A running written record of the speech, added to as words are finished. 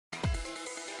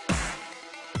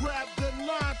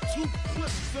two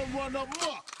clips and run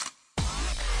amok.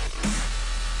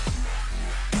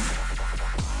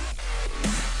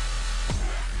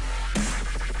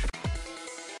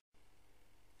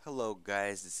 Hello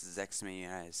guys, this is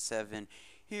X-Men7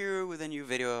 here with a new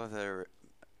video of the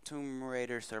Tomb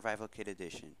Raider Survival Kit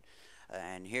Edition.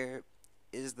 And here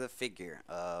is the figure.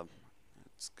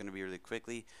 It's gonna be really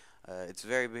quickly. It's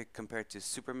very big compared to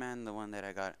Superman, the one that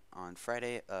I got on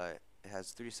Friday. It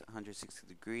has 360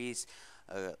 degrees.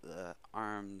 The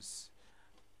arms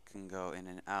can go in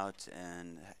and out,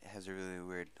 and it has a really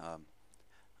weird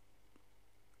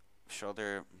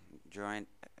shoulder joint.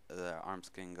 The arms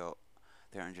can go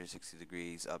 360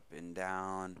 degrees up and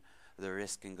down. The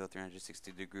wrist can go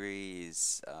 360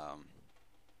 degrees.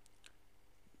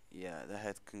 Yeah, the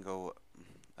head can go.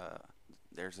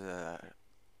 There's a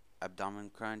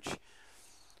abdomen crunch.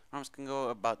 Arms can go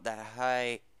about that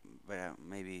high, but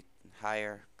maybe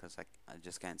higher, because I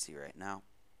just can't see right now.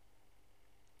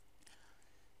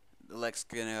 The legs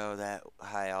can go that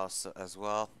high also as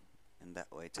well, and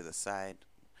that way to the side.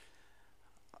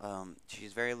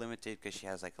 She's very limited because she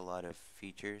has like a lot of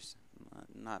features.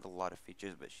 Not a lot of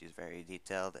features, but she's very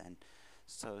detailed, and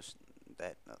so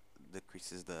that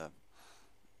decreases the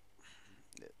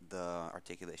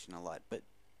articulation a lot. But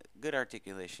good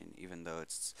articulation, even though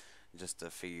it's just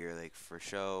a figure like for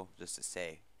show, just to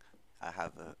say I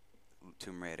have a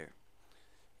Tomb Raider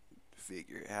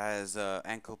figure. It has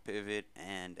ankle pivot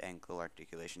and ankle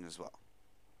articulation as well.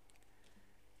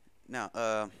 Now,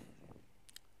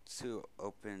 to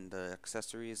open the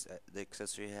accessories, the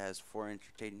accessory has 4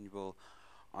 interchangeable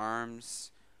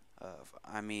arms.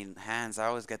 Hands. I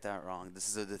always get that wrong. This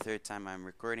is the third time I'm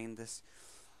recording this.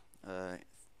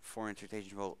 4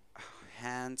 interchangeable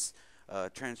hands,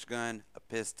 a trench gun, a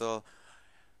pistol,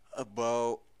 a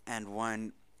bow, and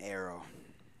 1 arrow.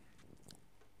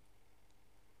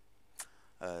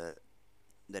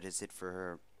 That is it for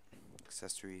her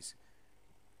accessories.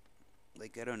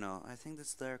 Like, I don't know. I think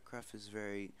this Lara Croft is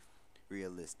very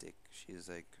realistic. She's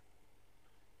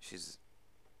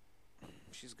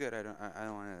good. I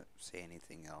don't want to say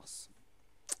anything else,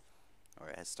 or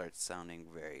it starts sounding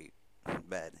very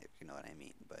bad, if you know what I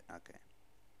mean. But okay,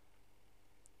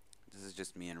 this is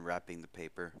just me unwrapping the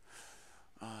paper.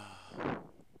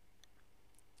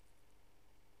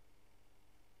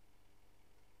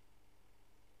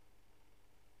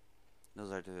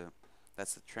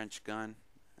 That's the trench gun.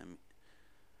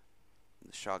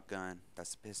 The shotgun.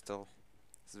 That's the pistol.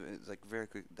 It's like very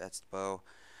quick. That's the bow.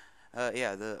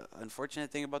 Yeah, the unfortunate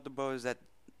thing about the bow is that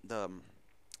the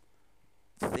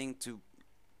thing to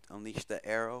unleash the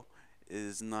arrow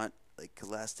is not like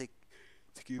elastic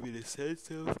to give it a sense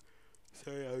of.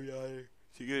 Sorry, I'm yawning.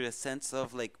 To give it a sense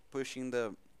of like pushing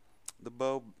the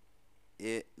bow.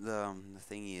 The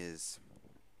thing is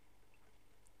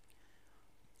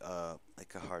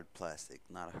like a hard plastic,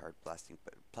 not a hard plastic,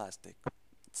 but plastic.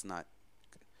 It's not.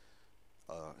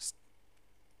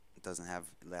 It doesn't have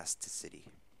elasticity.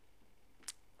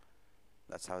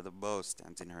 That's how the bow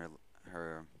stands in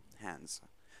her hands.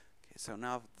 Okay, so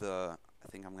now I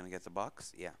think I'm gonna get the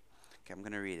box. Yeah. Okay, I'm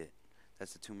gonna read it.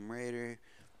 That's the Tomb Raider.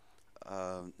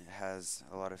 It has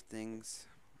a lot of things.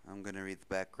 I'm gonna read the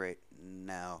back right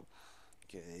now.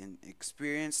 Okay,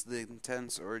 experience the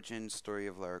intense origin story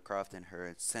of Lara Croft and her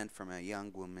ascent from a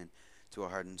young woman to a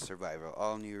hardened survivor.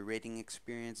 All new rating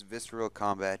experience, visceral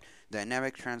combat,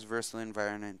 dynamic transversal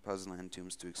environment, puzzle and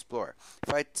tombs to explore.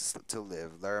 Fight to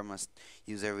live. Lara must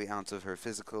use every ounce of her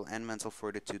physical and mental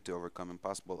fortitude to overcome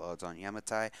impossible odds on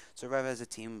Yamatai, survive as a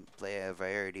team, play a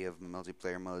variety of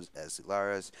multiplayer modes as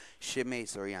Lara's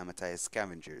shipmates or Yamatai as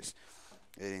scavengers.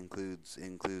 It includes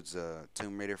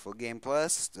Tomb Raider Full Game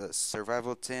Plus, the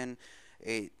Survival Tin,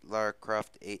 8 Lara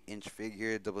Croft 8-inch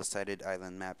figure, double-sided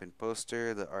island map and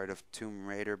poster, the Art of Tomb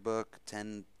Raider book,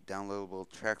 10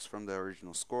 downloadable tracks from the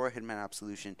original score, Hitman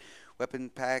Absolution weapon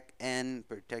pack, and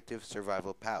protective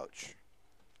survival pouch.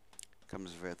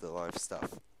 Comes with a lot of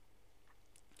stuff.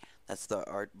 That's the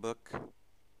art book.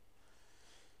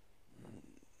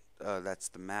 That's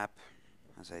the map,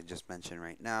 as I just mentioned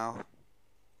right now.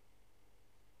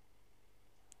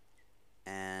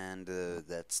 And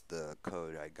that's the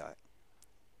code I got.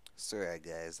 Sorry,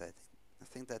 guys. I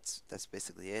think that's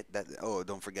basically it.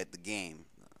 Don't forget the game.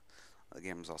 The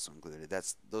game is also included.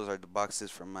 Those are the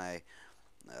boxes from my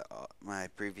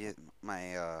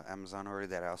Amazon order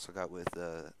that I also got with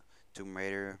Tomb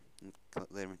Raider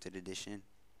limited edition.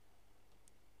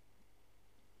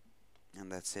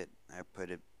 And that's it. I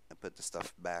put the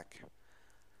stuff back.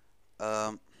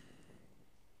 What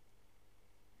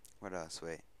else?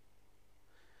 Wait.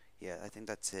 Yeah, I think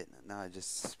that's it. Now I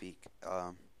just speak.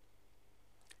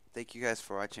 thank you guys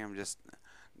for watching.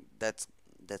 That's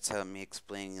that's me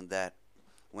explaining that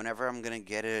whenever I'm gonna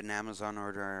get an Amazon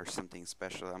order or something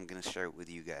special, I'm gonna share it with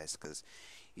you guys because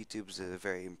YouTube's a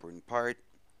very important part.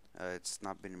 It's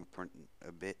not been important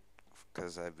a bit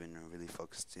because I've been really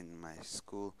focused in my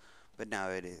school, but now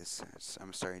it is.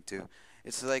 I'm starting to.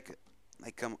 It's like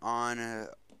I'm on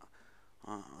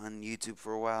YouTube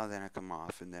for a while, then I come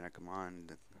off, and then I come on,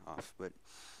 then off. But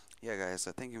yeah, guys,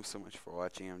 thank you so much for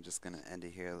watching. I'm just gonna end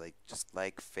it here. Just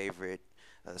like, favorite,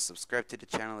 subscribe to the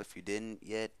channel if you didn't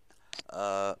yet.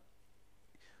 Uh,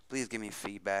 Please give me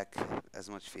feedback, as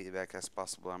much feedback as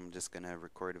possible. I'm just gonna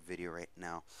record a video right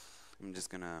now. I'm just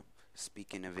gonna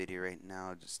speak in a video right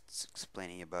now, just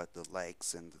explaining about the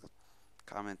likes and the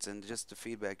comments and just the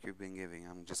feedback you've been giving.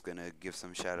 I'm just gonna give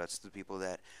some shout outs to people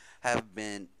that have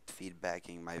been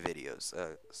feedbacking my videos.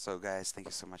 So guys, thank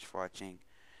you so much for watching.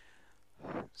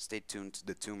 Stay tuned to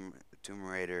the Tomb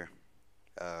Raider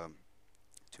um,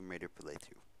 Tomb Raider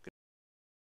playthrough.